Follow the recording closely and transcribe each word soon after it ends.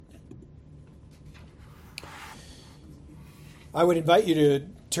I would invite you to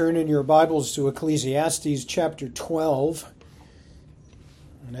turn in your Bibles to Ecclesiastes chapter 12.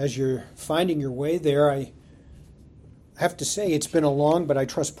 And as you're finding your way there, I have to say it's been a long, but I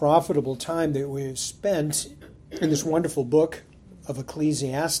trust profitable time that we've spent in this wonderful book of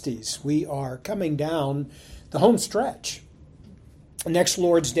Ecclesiastes. We are coming down the home stretch. Next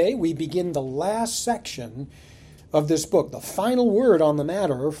Lord's Day, we begin the last section of this book, the final word on the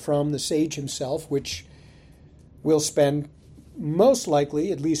matter from the sage himself, which we'll spend most likely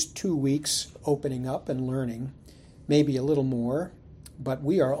at least 2 weeks opening up and learning, maybe a little more, but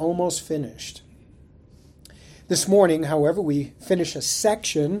we are almost finished. This morning, however, we finish a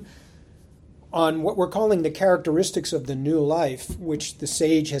section on what we're calling the characteristics of the new life, which the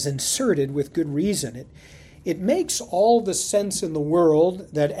sage has inserted with good reason. It makes all the sense in the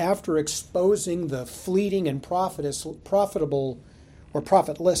world that after exposing the fleeting and profitable or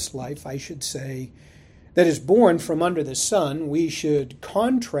profitless life, I should say, that is born from under the sun, we should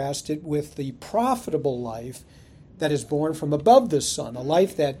contrast it with the profitable life that is born from above the sun, a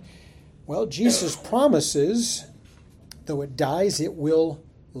life that, well, Jesus promises, though it dies, it will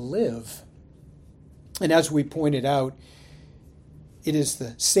live. And as we pointed out, it is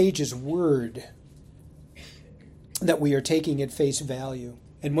the sage's word that we are taking at face value.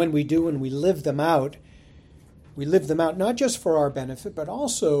 And when we do and we live them out not just for our benefit, but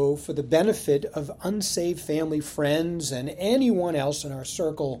also for the benefit of unsaved family, friends, and anyone else in our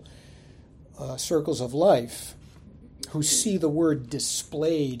circles of life who see the word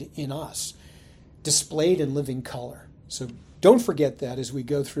displayed in us, displayed in living color. So don't forget that as we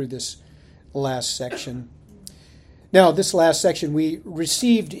go through this last section. Now, this last section, we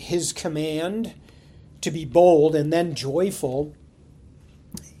received his command to be bold and then joyful.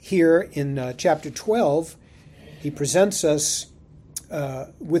 Here in chapter 12, he presents us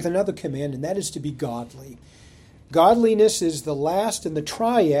with another command, and that is to be godly. Godliness is the last in the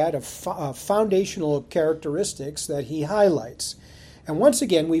triad of foundational characteristics that he highlights. And once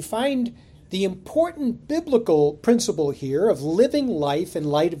again, we find the important biblical principle here of living life in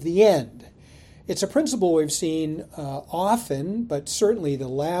light of the end. It's a principle we've seen often, but certainly the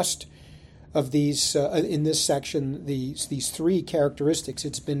last of these, in this section, these three characteristics,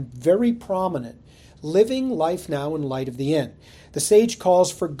 it's been very prominent. Living life now in light of the end. The sage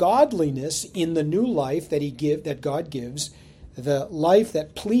calls for godliness in the new life that God gives, the life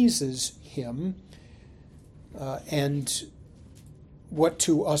that pleases him, and what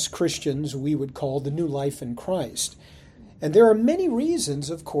to us Christians we would call the new life in Christ. And there are many reasons,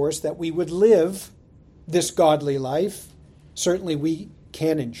 of course, that we would live this godly life. Certainly we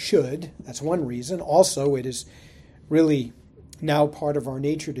can and should. That's one reason. Also, it is really now part of our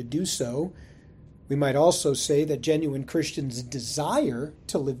nature to do so. We might also say that genuine Christians desire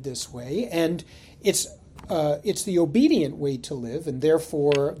to live this way, and it's the obedient way to live, and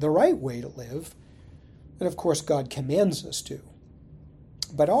therefore the right way to live. And of course, God commands us to.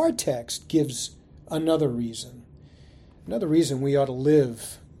 But our text gives another reason we ought to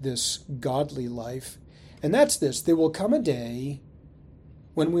live this godly life, and that's this: there will come a day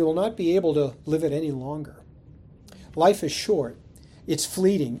when we will not be able to live it any longer. Life is short. It's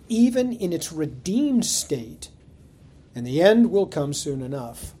fleeting, even in its redeemed state, and the end will come soon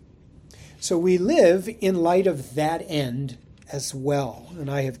enough. So we live in light of that end as well. And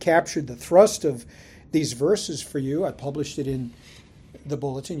I have captured the thrust of these verses for you. I published it in the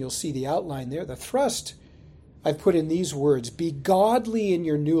bulletin. You'll see the outline there. The thrust I've put in these words: be godly in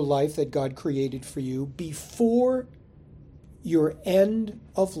your new life that God created for you before your end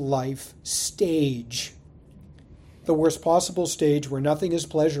of life stage. The worst possible stage where nothing is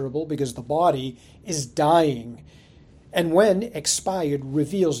pleasurable because the body is dying, and when expired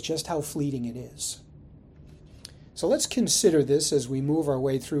reveals just how fleeting it is. So let's consider this as we move our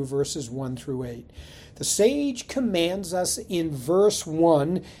way through verses 1 through 8. The sage commands us in verse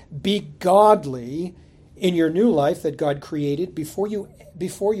 1, be godly in your new life that God created before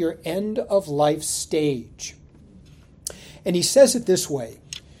your end of life stage. And he says it this way: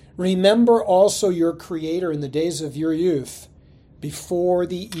 remember also your Creator in the days of your youth, before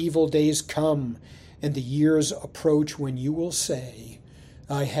the evil days come and the years approach when you will say,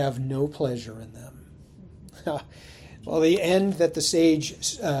 I have no pleasure in them. Well, the end that the sage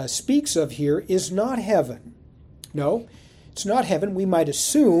speaks of here is not heaven. No, it's not heaven. We might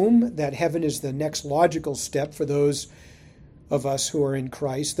assume that heaven is the next logical step for those of us who are in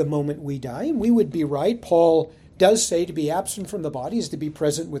Christ the moment we die, and we would be right. Paul does say to be absent from the body is to be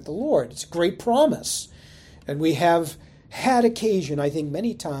present with the Lord. It's a great promise. And we have had occasion, I think,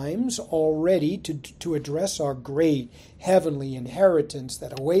 many times already to address our great heavenly inheritance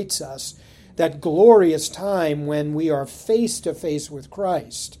that awaits us that glorious time when we are face to face with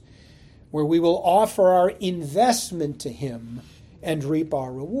Christ, where we will offer our investment to him and reap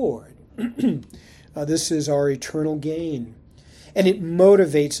our reward. This is our eternal gain. And it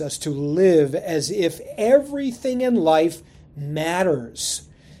motivates us to live as if everything in life matters,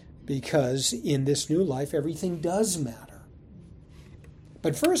 because in this new life, everything does matter.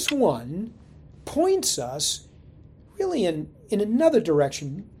 But verse 1 points us really in another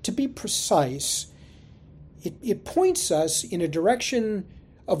direction. To be precise, it points us in a direction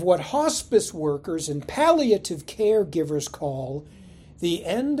of what hospice workers and palliative caregivers call the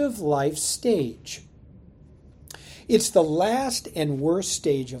end of life stage. It's the last and worst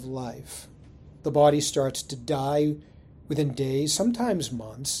stage of life. The body starts to die within days, sometimes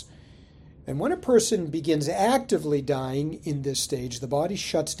months. And when a person begins actively dying in this stage, the body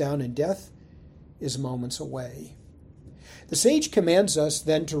shuts down and death is moments away. The sage commands us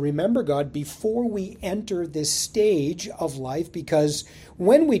then to remember God before we enter this stage of life, because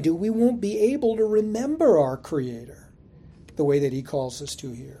when we do, we won't be able to remember our Creator the way that he calls us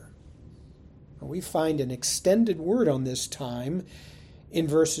to here. We find an extended word on this time in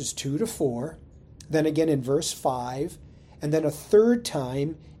verses 2 to 4, then again in verse 5, and then a third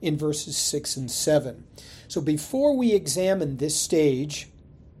time in verses 6 and 7. So before we examine this stage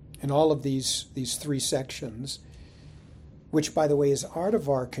and all of these three sections, which, by the way, is out of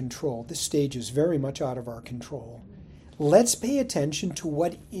our control, this stage is very much out of our control, let's pay attention to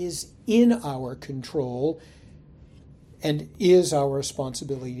what is in our control and is our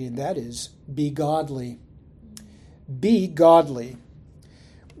responsibility, and that is, be godly. Be godly.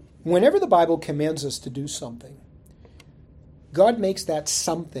 Whenever the Bible commands us to do something, God makes that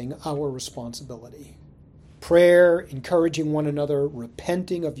something our responsibility. Prayer, encouraging one another,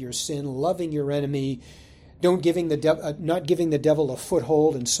 repenting of your sin, loving your enemy, not giving the devil a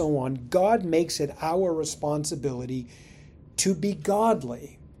foothold, and so on. God makes it our responsibility to be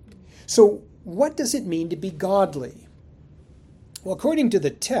godly. So what does it mean to be godly? Well, according to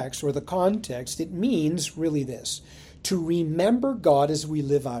the text or the context, it means really this: to remember God as we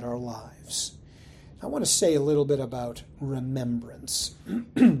live out our lives. I want to say a little bit about remembrance.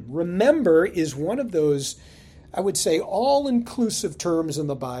 Remember is one of those, I would say, all-inclusive terms in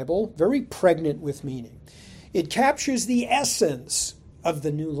the Bible, very pregnant with meaning. It captures the essence of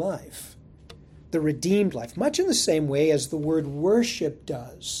the new life, the redeemed life, much in the same way as the word worship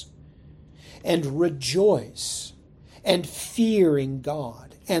does, and rejoice, and fearing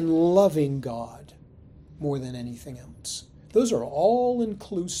God, and loving God more than anything else. Those are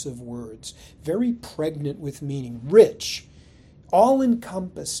all-inclusive words, very pregnant with meaning, rich,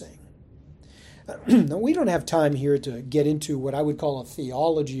 all-encompassing. Now, we don't have time here to get into what I would call a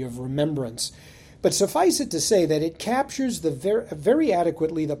theology of remembrance, but suffice it to say that it captures very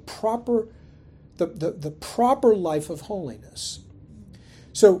adequately the proper life of holiness.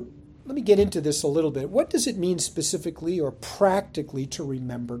 So let me get into this a little bit. What does it mean specifically or practically to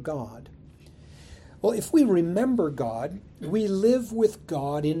remember God? Well, if we remember God, we live with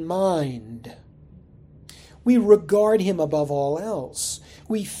God in mind. We regard him above all else.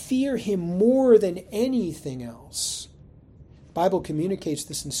 We fear him more than anything else. The Bible communicates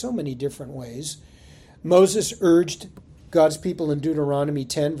this in so many different ways. Moses urged God's people in Deuteronomy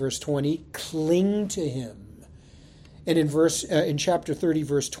 10, verse 20, cling to him. And in chapter 30,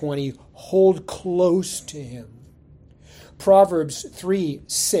 verse 20, hold close to him. Proverbs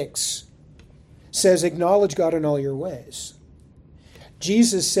 3:6 says, acknowledge God in all your ways.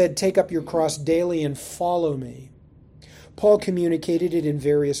 Jesus said, take up your cross daily and follow me. Paul communicated it in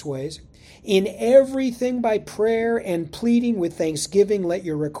various ways. In everything by prayer and pleading with thanksgiving, let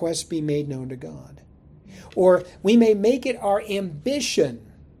your requests be made known to God. Or we may make it our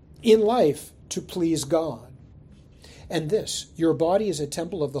ambition in life to please God. And this, your body is a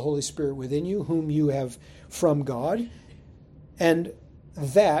temple of the Holy Spirit within you, whom you have from God, and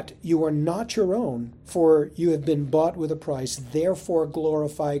that you are not your own, for you have been bought with a price. Therefore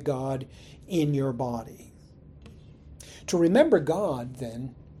glorify God in your body. To remember God,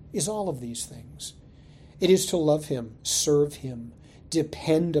 then, is all of these things. It is to love him, serve him,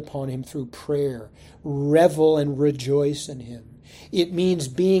 depend upon him through prayer, revel and rejoice in him. It means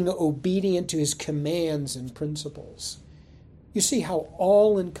being obedient to his commands and principles. You see how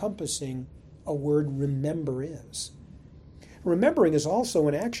all-encompassing a word remember is. Remembering is also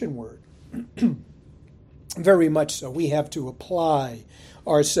an action word. Very much so. We have to apply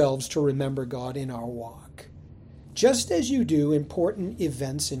ourselves to remember God in our walk, just as you do important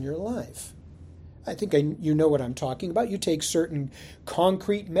events in your life. I think you know what I'm talking about. You take certain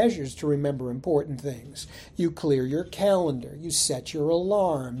concrete measures to remember important things. You clear your calendar. You set your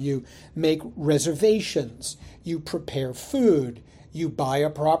alarm. You make reservations. You prepare food. You buy a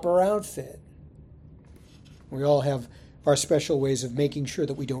proper outfit. We all have our special ways of making sure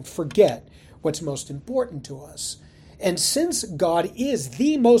that we don't forget what's most important to us. And since God is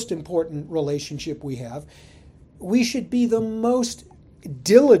the most important relationship we have, we should be the most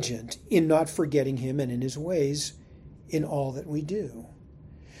diligent in not forgetting him and in his ways in all that we do.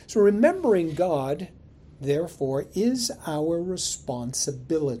 So remembering God, therefore, is our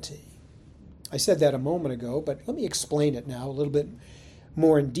responsibility. I said that a moment ago, but let me explain it now a little bit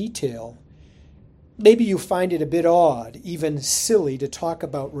more in detail. Maybe you find it a bit odd, even silly, to talk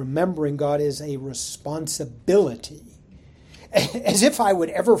about remembering God as a responsibility, as if I would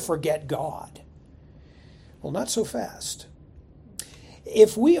ever forget God. Well, not so fast.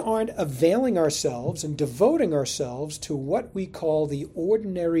 If we aren't availing ourselves and devoting ourselves to what we call the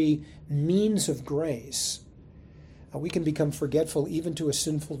ordinary means of grace, we can become forgetful even to a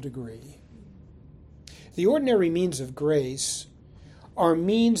sinful degree. The ordinary means of grace are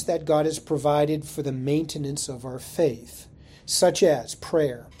means that God has provided for the maintenance of our faith, such as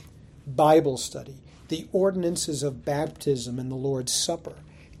prayer, Bible study, the ordinances of baptism and the Lord's Supper,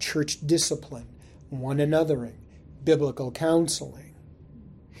 church discipline, one anothering, biblical counseling.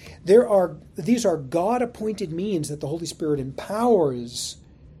 These are God-appointed means that the Holy Spirit empowers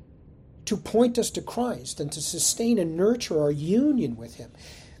to point us to Christ and to sustain and nurture our union with him.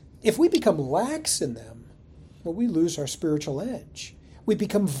 If we become lax in them, well, we lose our spiritual edge. We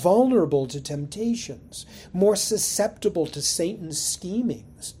become vulnerable to temptations, more susceptible to Satan's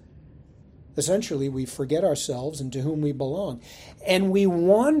schemings. Essentially, we forget ourselves and to whom we belong, and we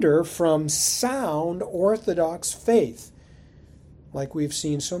wander from sound orthodox faith, like we've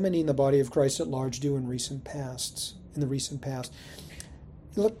seen so many in the body of Christ at large do in the recent past.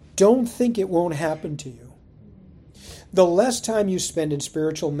 Look, don't think it won't happen to you. The less time you spend in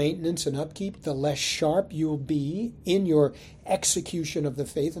spiritual maintenance and upkeep, the less sharp you'll be in your execution of the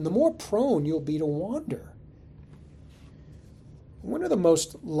faith, and the more prone you'll be to wander. When are the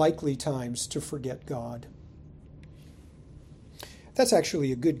most likely times to forget God? That's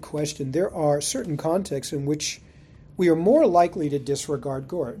actually a good question. There are certain contexts in which we are more likely to disregard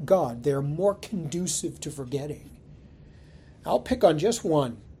God. They're more conducive to forgetting. I'll pick on just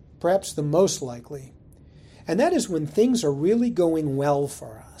one, perhaps the most likely. And that is when things are really going well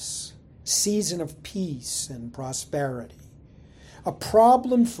for us. Season of peace and prosperity. A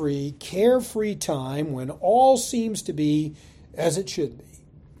problem-free, carefree time when all seems to be as it should be.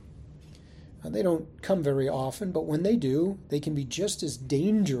 Now, they don't come very often, but when they do, they can be just as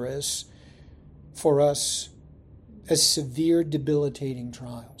dangerous for us as severe, debilitating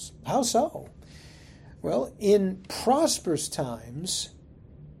trials. How so? Well, in prosperous times,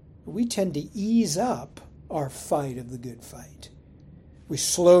 we tend to ease up our fight of the good fight. We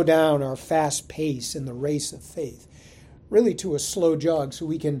slow down our fast pace in the race of faith, really to a slow jog, so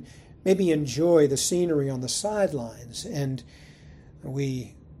we can maybe enjoy the scenery on the sidelines, and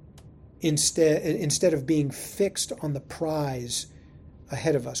we instead of being fixed on the prize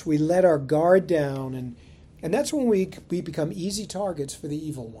ahead of us, we let our guard down, and that's when we become easy targets for the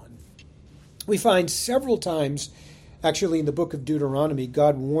evil one. We find several times, actually in the book of Deuteronomy,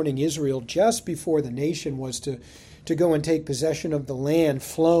 God warning Israel just before the nation was to go and take possession of the land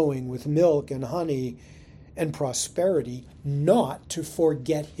flowing with milk and honey and prosperity, not to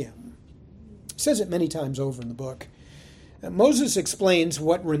forget him. He says it many times over in the book. Moses explains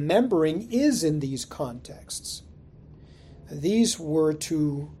what remembering is in these contexts. They were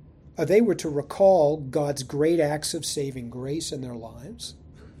to recall God's great acts of saving grace in their lives,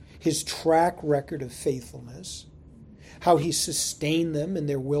 his track record of faithfulness, how he sustained them in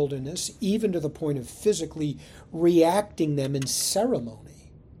their wilderness, even to the point of physically reacting them in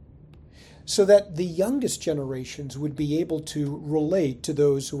ceremony, so that the youngest generations would be able to relate to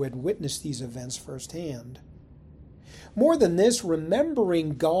those who had witnessed these events firsthand. More than this,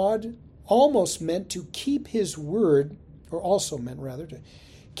 remembering God almost meant to keep his word, or also meant rather to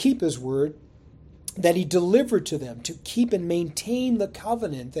keep his word that he delivered to them, to keep and maintain the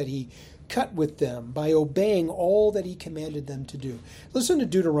covenant that he cut with them by obeying all that he commanded them to do. Listen to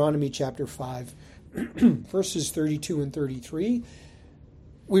Deuteronomy chapter 5, verses 32 and 33.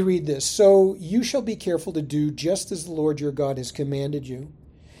 We read this: "So you shall be careful to do just as the Lord your God has commanded you,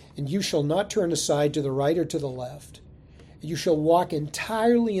 and you shall not turn aside to the right or to the left. You shall walk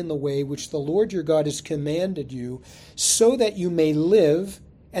entirely in the way which the Lord your God has commanded you, so that you may live,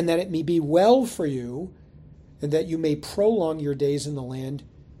 and that it may be well for you, and that you may prolong your days in the land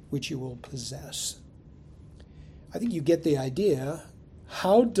which you will possess. I think you get the idea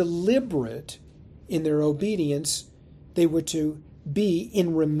how deliberate in their obedience they were to be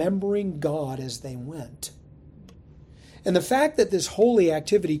in remembering God as they went. And the fact that this holy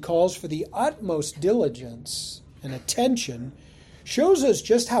activity calls for the utmost diligence and attention shows us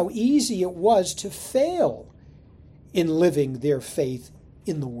just how easy it was to fail in living their faith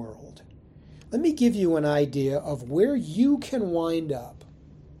in the world. Let me give you an idea of where you can wind up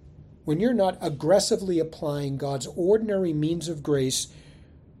when you're not aggressively applying God's ordinary means of grace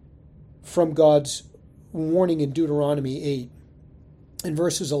from God's warning in Deuteronomy 8 in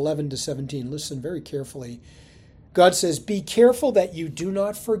verses 11 to 17. Listen very carefully. God says, "Be careful that you do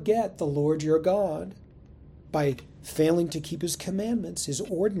not forget the Lord your God by failing to keep his commandments, his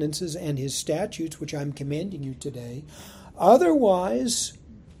ordinances, and his statutes, which I'm commanding you today. Otherwise,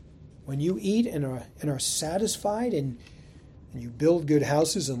 when you eat and are satisfied and you build good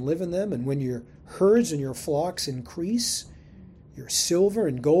houses and live in them, and when your herds and your flocks increase, your silver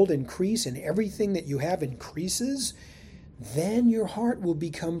and gold increase, and everything that you have increases, then your heart will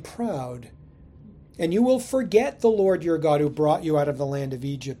become proud. And you will forget the Lord your God who brought you out of the land of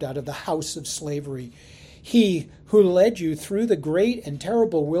Egypt, out of the house of slavery. He who led you through the great and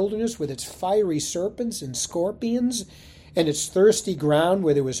terrible wilderness with its fiery serpents and scorpions and its thirsty ground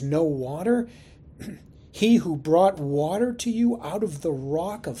where there was no water. He who brought water to you out of the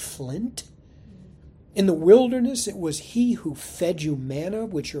rock of flint. In the wilderness it was he who fed you manna,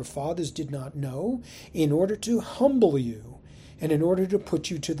 which your fathers did not know, in order to humble you and in order to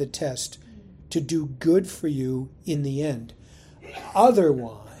put you to the test, to do good for you in the end.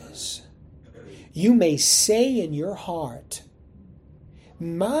 Otherwise, you may say in your heart,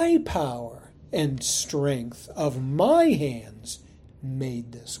 my power and strength of my hands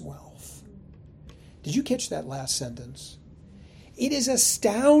made this wealth." Did you catch that last sentence? It is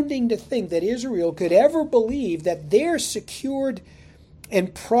astounding to think that Israel could ever believe that their secured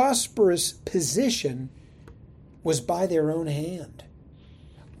and prosperous position was by their own hand,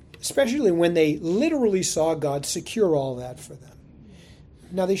 especially when they literally saw God secure all that for them.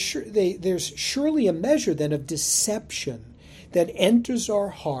 Now, there's surely a measure then of deception that enters our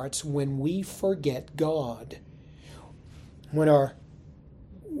hearts when we forget God, when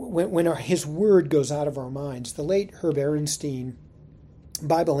His Word goes out of our minds. The late Herb Ehrenstein,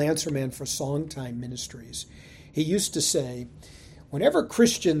 Bible answer man for Songtime Ministries, he used to say, "Whenever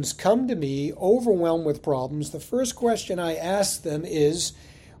Christians come to me overwhelmed with problems, the first question I ask them is,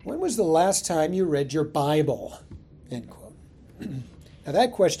 when was the last time you read your Bible?" End quote. Now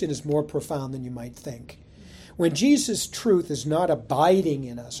that question is more profound than you might think. When Jesus' truth is not abiding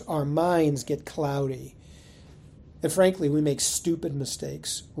in us, our minds get cloudy. And frankly, we make stupid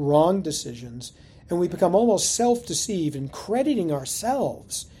mistakes, wrong decisions, and we become almost self-deceived in crediting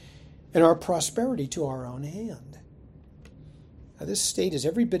ourselves and our prosperity to our own hand. Now, this state is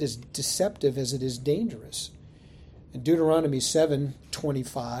every bit as deceptive as it is dangerous. In Deuteronomy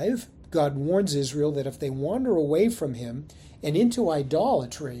 7:25, God warns Israel that if they wander away from him and into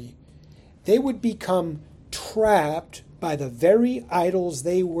idolatry, they would become trapped by the very idols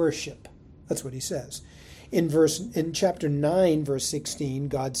they worship. That's what he says. In chapter 9, verse 16,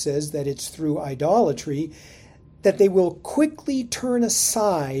 God says that it's through idolatry that they will quickly turn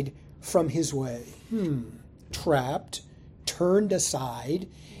aside from his way. Trapped, turned aside.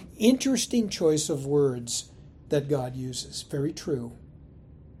 Interesting choice of words that God uses. Very true.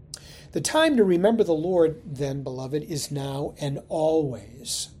 The time to remember the Lord, then, beloved, is now and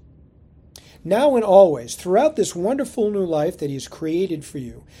always. Now and always, throughout this wonderful new life that he has created for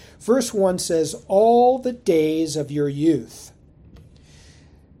you. Verse 1 says, all the days of your youth.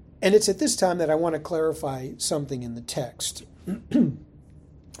 And it's at this time that I want to clarify something in the text. In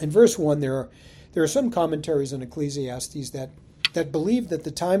verse 1, there are some commentaries on Ecclesiastes that believe that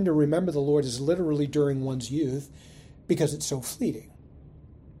the time to remember the Lord is literally during one's youth because it's so fleeting.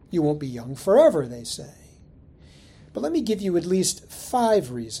 You won't be young forever, they say. But let me give you at least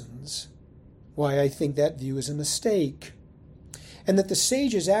 5 reasons why I think that view is a mistake, and that the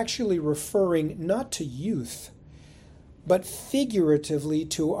sage is actually referring not to youth, but figuratively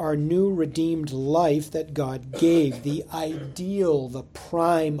to our new redeemed life that God gave, the ideal, the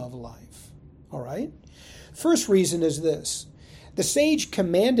prime of life. All right? First reason is this. The sage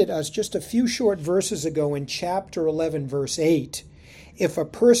commanded us just a few short verses ago in chapter 11, verse 8, if a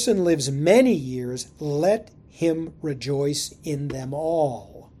person lives many years, let him rejoice in them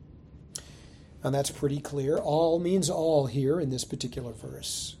all. And that's pretty clear. All means all here in this particular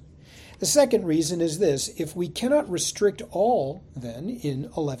verse. The second reason is this. If we cannot restrict all, then, in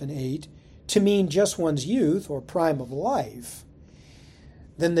 11:8, to mean just one's youth or prime of life,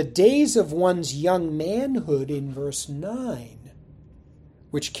 then the days of one's young manhood in verse 9,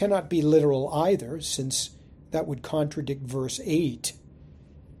 which cannot be literal either, since that would contradict verse 8,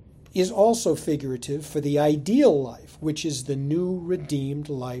 is also figurative for the ideal life, which is the new redeemed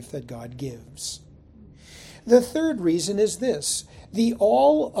life that God gives. The third reason is this: the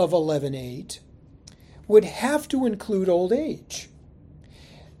all of 11:8 would have to include old age,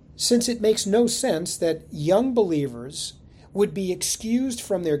 since it makes no sense that young believers would be excused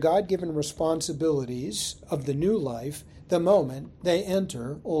from their God-given responsibilities of the new life the moment they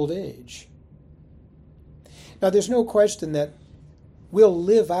enter old age. Now, there's no question that we'll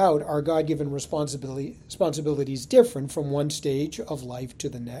live out our God-given responsibilities different from one stage of life to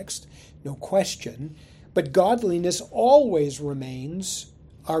the next, no question, but godliness always remains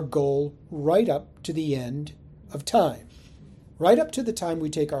our goal right up to the end of time, right up to the time we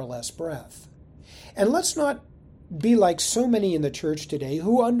take our last breath. And let's not be like so many in the church today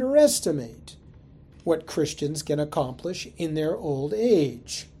who underestimate what Christians can accomplish in their old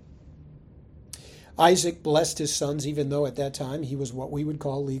age. Isaac blessed his sons even though at that time he was what we would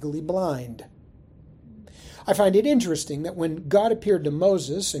call legally blind. I find it interesting that when God appeared to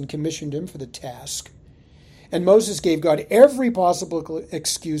Moses and commissioned him for the task, and Moses gave God every possible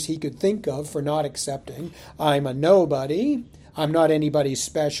excuse he could think of for not accepting, I'm a nobody, I'm not anybody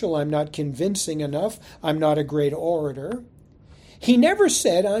special, I'm not convincing enough, I'm not a great orator. He never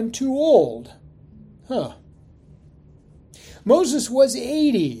said, I'm too old. Moses was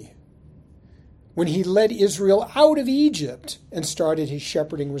 80 when he led Israel out of Egypt and started his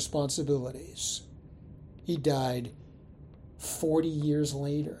shepherding responsibilities. He died 40 years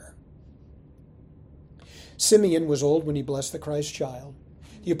later. Simeon was old when he blessed the Christ child.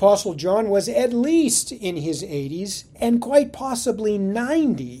 The Apostle John was at least in his 80s and quite possibly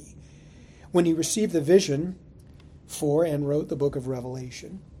 90 when he received the vision for and wrote the book of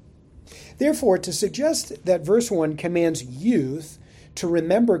Revelation. Therefore, to suggest that verse 1 commands youth to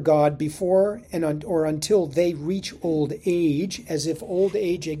remember God before or until they reach old age, as if old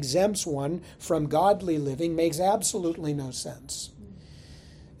age exempts one from godly living, makes absolutely no sense.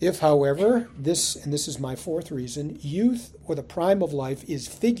 If, however, this is my fourth reason, youth or the prime of life is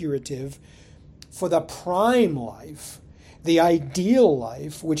figurative for the prime life, the ideal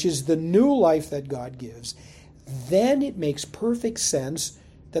life, which is the new life that God gives, then it makes perfect sense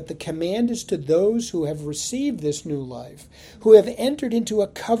that the command is to those who have received this new life, who have entered into a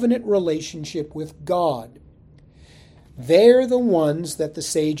covenant relationship with God. They're the ones that the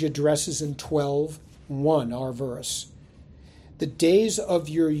sage addresses in 12:1, our verse. The days of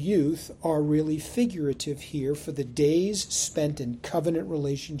your youth are really figurative here for the days spent in covenant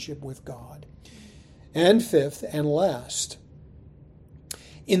relationship with God. And fifth and last,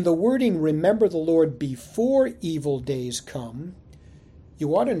 in the wording, remember the Lord before evil days come,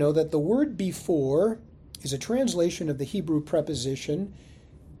 you ought to know that the word before is a translation of the Hebrew preposition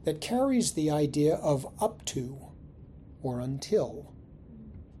that carries the idea of up to or until.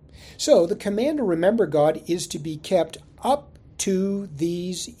 So the command to remember God is to be kept up to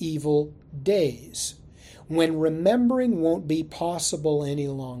these evil days, when remembering won't be possible any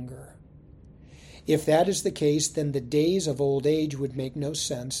longer. If that is the case, then the days of old age would make no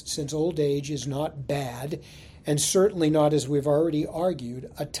sense, since old age is not bad, and certainly not, as we've already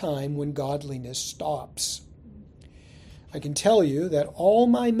argued, a time when godliness stops. I can tell you that all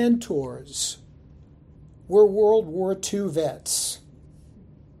my mentors were World War II vets,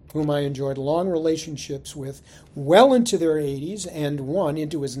 whom I enjoyed long relationships with well into their 80s and one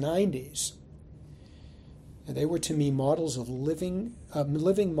into his 90s. And they were to me models of living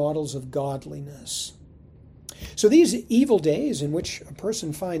models of godliness. So these evil days in which a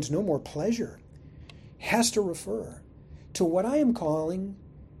person finds no more pleasure has to refer to what I am calling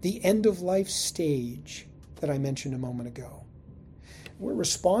the end-of-life stage that I mentioned a moment ago. We're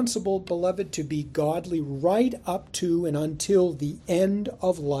responsible, beloved, to be godly right up to and until the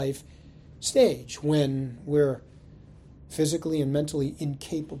end-of-life stage, when we're physically and mentally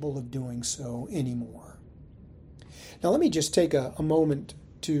incapable of doing so anymore. Now, let me just take a moment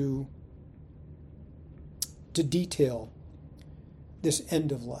to detail this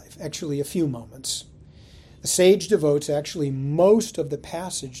end of life, actually a few moments. The sage devotes actually most of the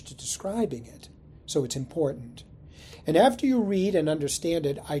passage to describing it, so it's important. And after you read and understand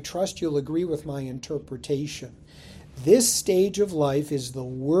it, I trust you'll agree with my interpretation. This stage of life is the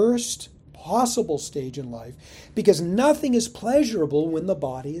worst possible stage in life because nothing is pleasurable when the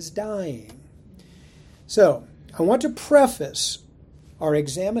body is dying. So, I want to preface our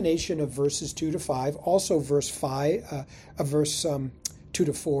examination of verses 2 to 5, also verse 2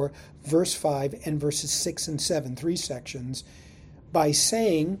 to 4, verse 5, and verses 6 and 7, 3 sections, by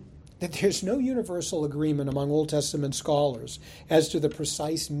saying that there's no universal agreement among Old Testament scholars as to the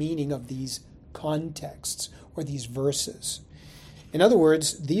precise meaning of these contexts or these verses. In other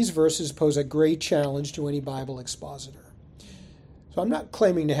words, these verses pose a great challenge to any Bible expositor. So I'm not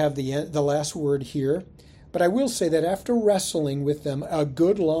claiming to have the last word here, but I will say that after wrestling with them a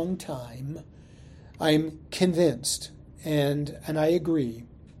good long time, I'm convinced, and I agree,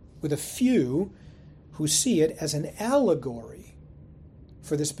 with a few who see it as an allegory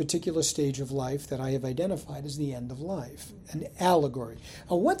for this particular stage of life that I have identified as the end of life. An allegory.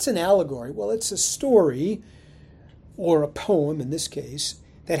 Now, what's an allegory? Well, it's a story, or a poem in this case,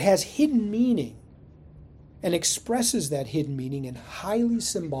 that has hidden meaning and expresses that hidden meaning in highly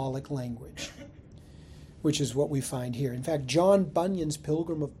symbolic language, which is what we find here. In fact, John Bunyan's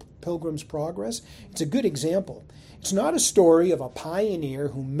Pilgrim's Progress, it's a good example. It's not a story of a pioneer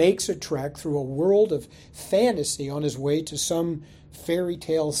who makes a trek through a world of fantasy on his way to some fairy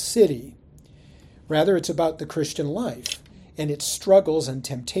tale city. Rather, it's about the Christian life and its struggles and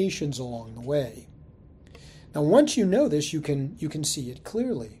temptations along the way. Now, once you know this, you can see it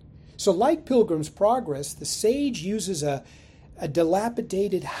clearly. So like Pilgrim's Progress, the sage uses a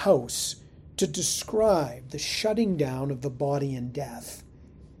dilapidated house to describe the shutting down of the body in death.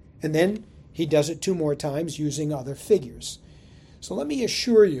 And then he does it 2 more times using other figures. So let me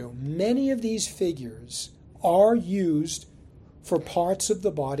assure you, many of these figures are used for parts of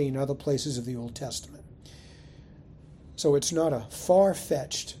the body in other places of the Old Testament. So it's not a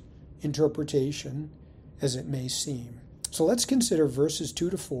far-fetched interpretation as it may seem. So let's consider verses 2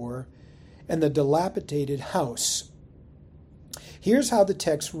 to 4 and the dilapidated house. Here's how the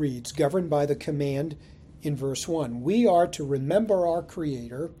text reads, governed by the command in verse 1. We are to remember our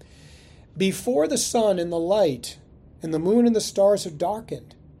Creator before the sun and the light and the moon and the stars are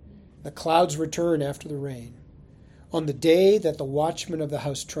darkened. The clouds return after the rain. On the day that the watchmen of the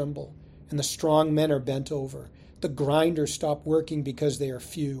house tremble and the strong men are bent over, the grinders stop working because they are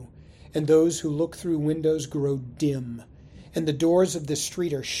few, and those who look through windows grow dim, and the doors of the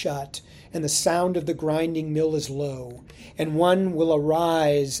street are shut, and the sound of the grinding mill is low, and one will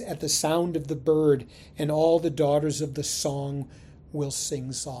arise at the sound of the bird, and all the daughters of the song will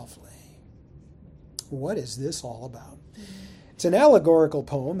sing softly. What is this all about? It's an allegorical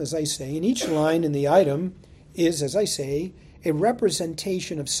poem, as I say, and each line in the item is, as I say, a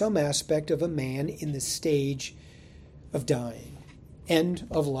representation of some aspect of a man in the stage of dying, end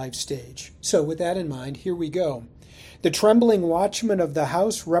of life stage. So with that in mind, here we go. The trembling watchman of the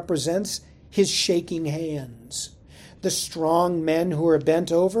house represents his shaking hands. The strong men who are bent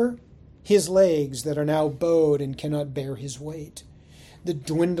over, his legs that are now bowed and cannot bear his weight. The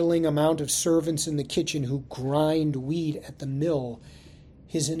dwindling amount of servants in the kitchen who grind wheat at the mill,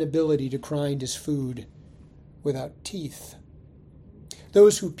 his inability to grind his food without teeth.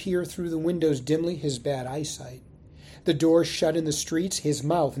 Those who peer through the windows dimly, his bad eyesight. The door shut in the streets, his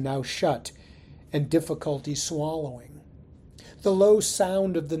mouth now shut, and difficulty swallowing. The low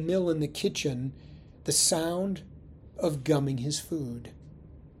sound of the mill in the kitchen, the sound of gumming his food.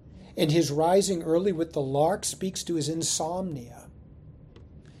 And his rising early with the lark speaks to his insomnia.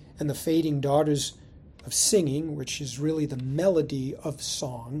 And the fading daughters of singing, which is really the melody of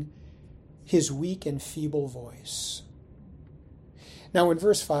song, his weak and feeble voice. Now in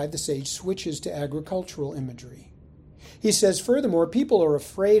verse 5, the sage switches to agricultural imagery. He says, furthermore, people are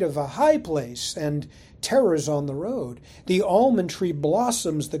afraid of a high place and terrors on the road. The almond tree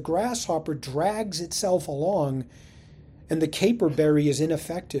blossoms, the grasshopper drags itself along, and the caperberry is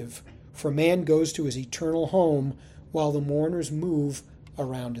ineffective, for man goes to his eternal home while the mourners move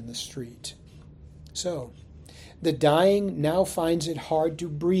around in the street. So, the dying now finds it hard to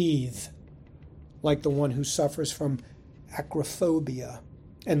breathe, like the one who suffers from acrophobia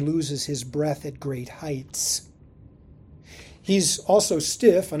and loses his breath at great heights. He's also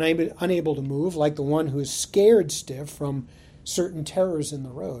stiff and unable to move, like the one who is scared stiff from certain terrors in the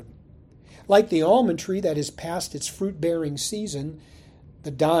road. Like the almond tree that has passed its fruit-bearing season,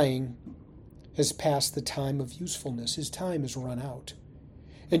 the dying has passed the time of usefulness. His time has run out.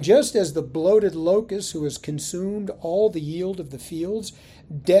 And just as the bloated locust who has consumed all the yield of the fields,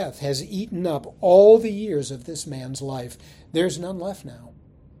 death has eaten up all the years of this man's life. There's none left now.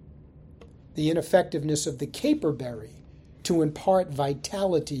 The ineffectiveness of the caperberry to impart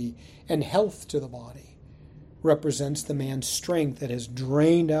vitality and health to the body represents the man's strength that has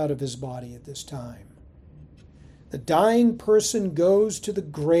drained out of his body at this time. The dying person goes to the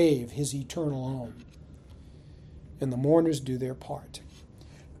grave, his eternal home, and the mourners do their part.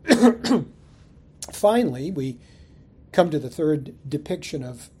 Finally, we come to the third depiction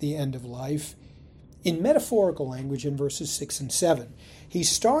of the end of life in metaphorical language in verses 6 and 7. He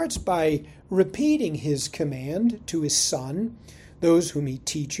starts by repeating his command to his Son, those whom he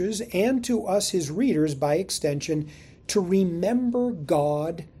teaches, and to us, his readers, by extension, to remember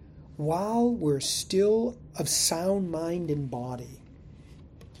God while we're still of sound mind and body.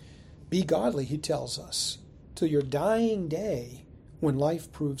 Be godly, he tells us, till your dying day when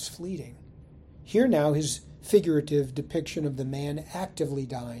life proves fleeting. Here now his figurative depiction of the man actively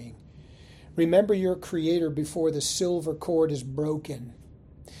dying. Remember your Creator before the silver cord is broken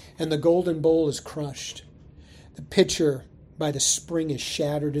and the golden bowl is crushed. The pitcher by the spring is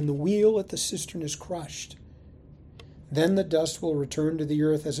shattered and the wheel at the cistern is crushed. Then the dust will return to the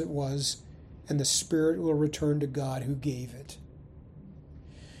earth as it was, and the spirit will return to God who gave it.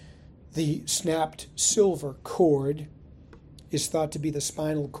 The snapped silver cord is thought to be the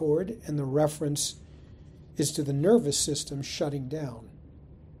spinal cord, and the reference is to the nervous system shutting down.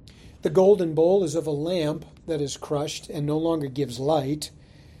 The golden bowl is of a lamp that is crushed and no longer gives light,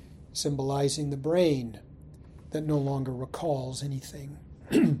 symbolizing the brain that no longer recalls anything.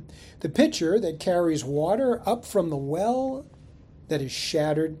 The pitcher that carries water up from the well that is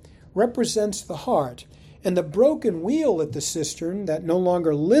shattered represents the heart, and the broken wheel at the cistern that no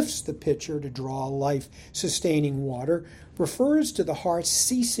longer lifts the pitcher to draw life-sustaining water refers to the heart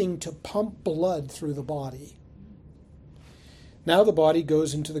ceasing to pump blood through the body. Now the body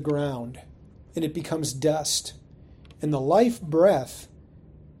goes into the ground, and it becomes dust, and the life breath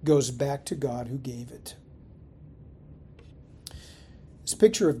goes back to God who gave it. This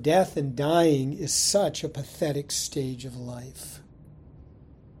picture of death and dying is such a pathetic stage of life.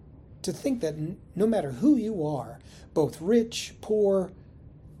 To think that no matter who you are, both rich, poor,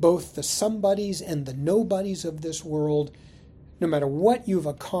 both the somebodies and the nobodies of this world, no matter what you've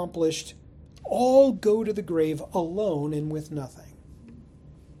accomplished, all go to the grave alone and with nothing.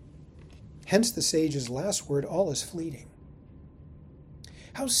 Hence the sage's last word, all is fleeting.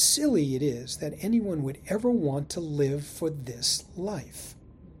 How silly it is that anyone would ever want to live for this life.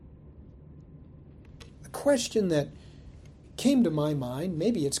 A question that came to my mind,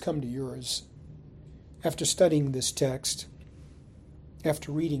 maybe it's come to yours, after studying this text,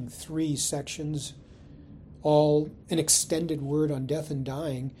 after reading 3 sections, all an extended word on death and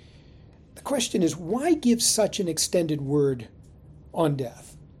dying. The question is, why give such an extended word on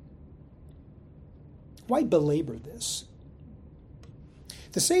death? Why belabor this?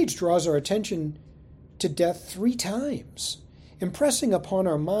 The sage draws our attention to death 3 times, impressing upon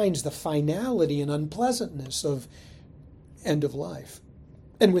our minds the finality and unpleasantness of end of life,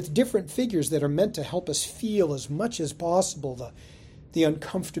 and with different figures that are meant to help us feel as much as possible the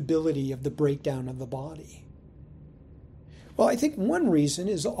uncomfortability of the breakdown of the body. Well, I think one reason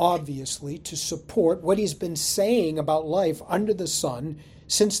is obviously to support what he's been saying about life under the sun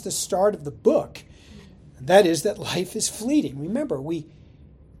since the start of the book. That is, that life is fleeting. Remember, we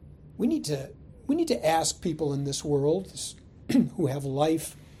need to ask people in this world who have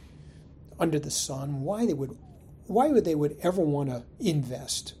life under the sun why they would ever want to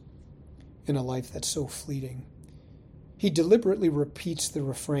invest in a life that's so fleeting. He deliberately repeats the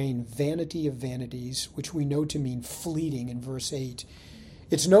refrain, vanity of vanities, which we know to mean fleeting in verse 8.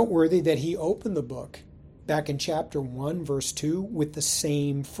 It's noteworthy that he opened the book back in chapter 1, verse 2, with the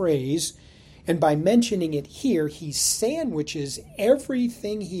same phrase, and by mentioning it here, he sandwiches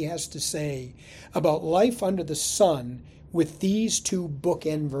everything he has to say about life under the sun with these 2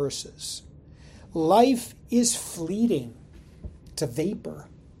 bookend verses. Life is fleeting. It's a vapor.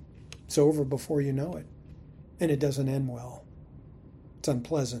 It's over before you know it. And it doesn't end well. It's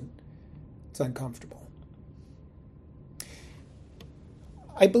unpleasant. It's uncomfortable.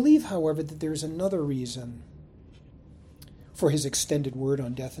 I believe, however, that there's another reason for his extended word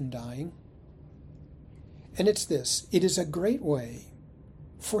on death and dying. And it's this. It is a great way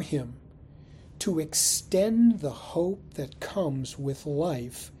for him to extend the hope that comes with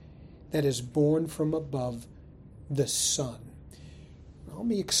life that is born from above the sun. Let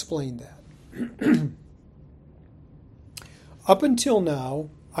me explain that. Up until now,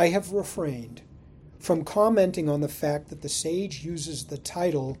 I have refrained from commenting on the fact that the sage uses the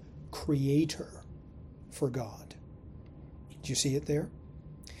title Creator for God. Do you see it there?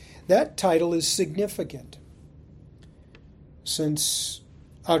 That title is significant, since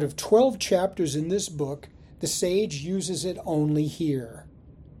out of 12 chapters in this book, the sage uses it only here,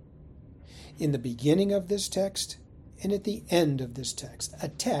 in the beginning of this text and at the end of this text, a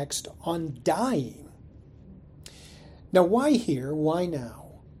text on dying. Now, why here? Why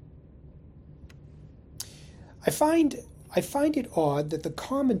now? I find it odd that the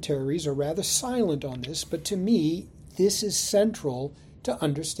commentaries are rather silent on this, but to me, this is central to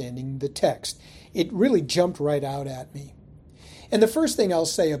understanding the text. It really jumped right out at me. And the first thing I'll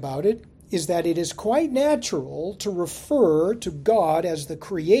say about it is that it is quite natural to refer to God as the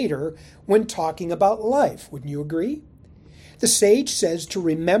Creator when talking about life. Wouldn't you agree? The sage says to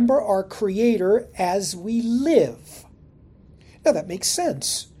remember our Creator as we live. Now that makes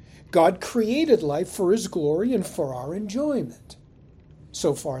sense. God created life for His glory and for our enjoyment.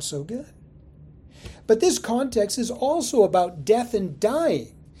 So far, so good. But this context is also about death and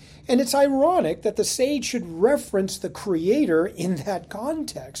dying. And it's ironic that the sage should reference the Creator in that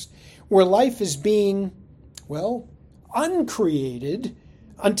context, where life is being, well, uncreated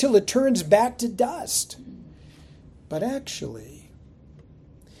until it turns back to dust. But actually,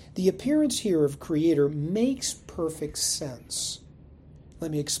 the appearance here of Creator makes perfect sense.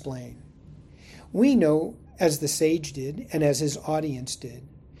 Let me explain. We know, as the sage did and as his audience did,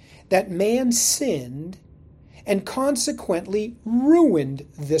 that man sinned and consequently ruined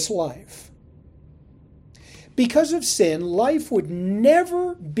this life. Because of sin, life would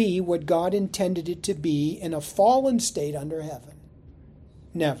never be what God intended it to be in a fallen state under heaven.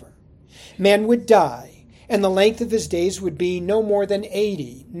 Never. Man would die, and the length of his days would be no more than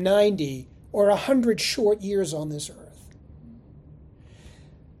 80, 90, or 100 short years on this earth.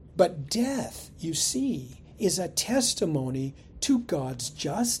 But death, you see, is a testimony to God's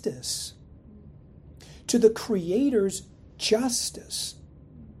justice, to the Creator's justice.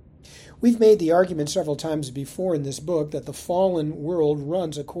 We've made the argument several times before in this book that the fallen world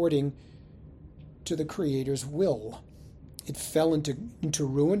runs according to the Creator's will. It fell into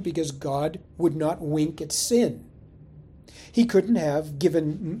ruin because God would not wink at sin. He couldn't have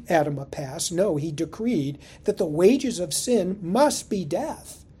given Adam a pass. No, He decreed that the wages of sin must be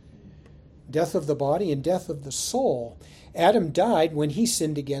death. Death of the body and death of the soul. Adam died when he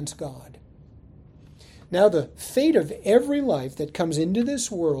sinned against God. Now the fate of every life that comes into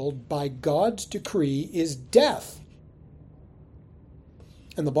this world by God's decree is death.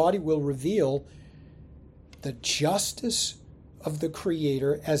 And the body will reveal the justice of the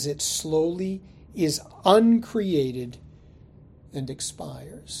Creator as it slowly is uncreated and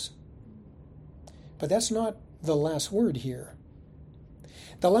expires. But that's not the last word here.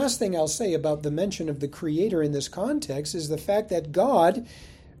 The last thing I'll say about the mention of the Creator in this context is the fact that God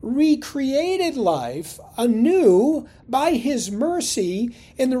recreated life anew by His mercy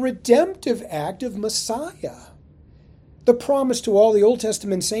in the redemptive act of Messiah. The promise to all the Old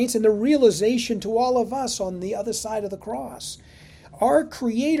Testament saints and the realization to all of us on the other side of the cross. Our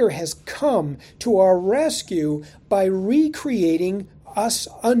Creator has come to our rescue by recreating us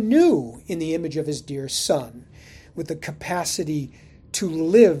anew in the image of His dear Son, with the capacity to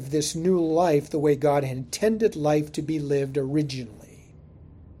live this new life the way God had intended life to be lived originally.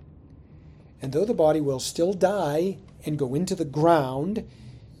 And though the body will still die and go into the ground,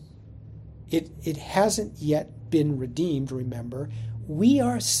 it hasn't yet been redeemed, remember. We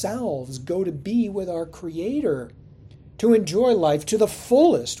ourselves go to be with our Creator, to enjoy life to the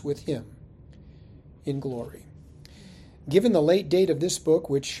fullest with Him in glory. Given the late date of this book,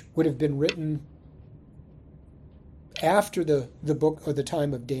 which would have been written after the book or the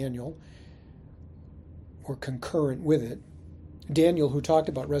time of Daniel, or concurrent with it, Daniel, who talked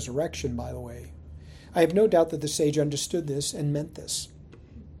about resurrection, by the way, I have no doubt that the sage understood this and meant this.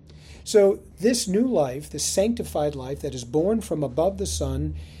 So this new life, this sanctified life that is born from above the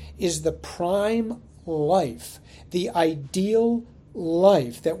sun, is the prime life, the ideal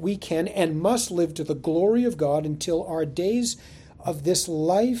life that we can and must live to the glory of God until our days of this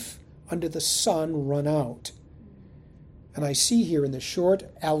life under the sun run out. And I see here in the short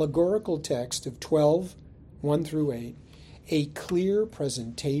allegorical text of 12, 1 through 8, a clear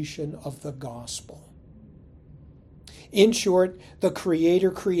presentation of the gospel. In short, the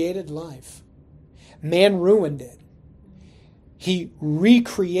Creator created life. Man ruined it. He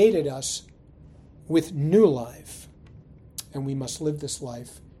recreated us with new life. And we must live this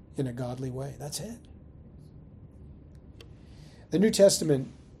life in a godly way. That's it. The New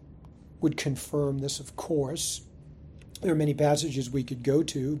Testament would confirm this, of course. There are many passages we could go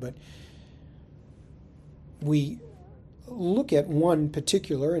to, but we look at one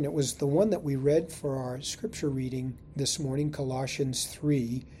particular, and it was the one that we read for our scripture reading this morning, Colossians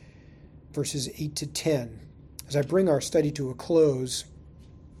 3, verses 8 to 10. As I bring our study to a close,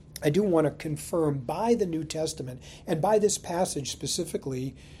 I do want to confirm by the New Testament, and by this passage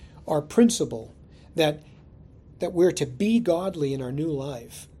specifically, our principle that we're to be godly in our new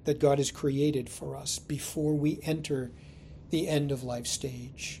life that God has created for us before we enter the end of life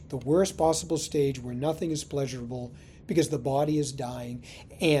stage, the worst possible stage where nothing is pleasurable because the body is dying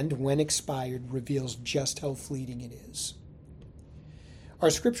and, when expired, reveals just how fleeting it is. Our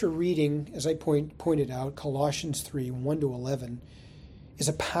scripture reading, as I pointed out, Colossians 3, 1 to 11, is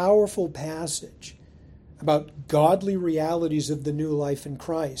a powerful passage about godly realities of the new life in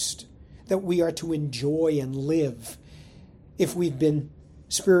Christ that we are to enjoy and live if we've been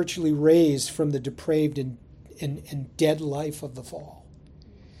spiritually raised from the depraved and dead life of the fall.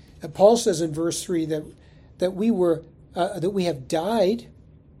 And Paul says in verse 3 that we have died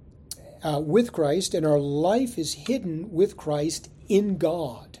with Christ, and our life is hidden with Christ in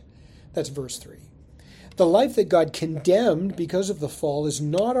God. That's verse 3. The life that God condemned because of the fall is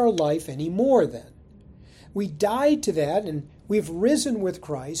not our life anymore then. We died to that, and we've risen with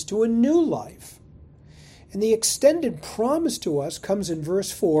Christ to a new life. And the extended promise to us comes in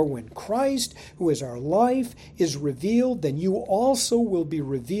verse 4, when Christ, who is our life, is revealed, then you also will be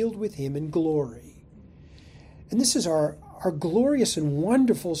revealed with him in glory. And this is our glorious and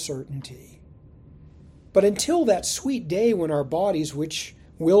wonderful certainty. But until that sweet day when our bodies, which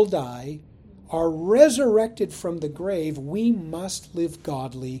will die, are resurrected from the grave, we must live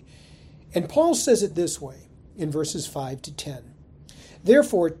godly. And Paul says it this way in verses 5 to 10.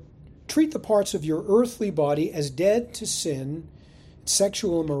 Therefore, treat the parts of your earthly body as dead to sin,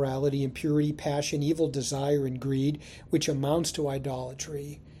 sexual immorality, impurity, passion, evil desire, and greed, which amounts to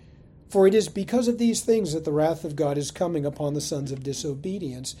idolatry. For it is because of these things that the wrath of God is coming upon the sons of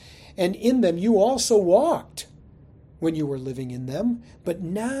disobedience. And in them you also walked when you were living in them. But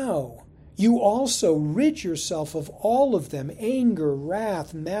now you also rid yourself of all of them: anger,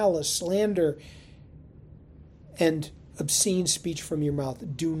 wrath, malice, slander, and obscene speech from your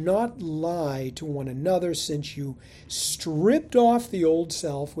mouth. Do not lie to one another, since you stripped off the old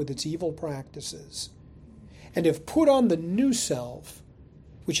self with its evil practices, and have put on the new self,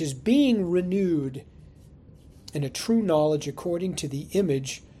 which is being renewed in a true knowledge according to the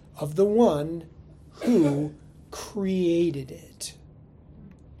image of the one who created it.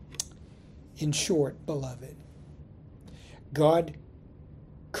 In short, beloved, God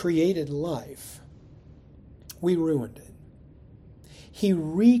created life. We ruined it. He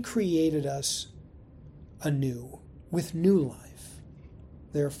recreated us anew with new life.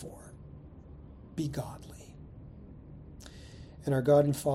 Therefore, be godly. And our God and Father,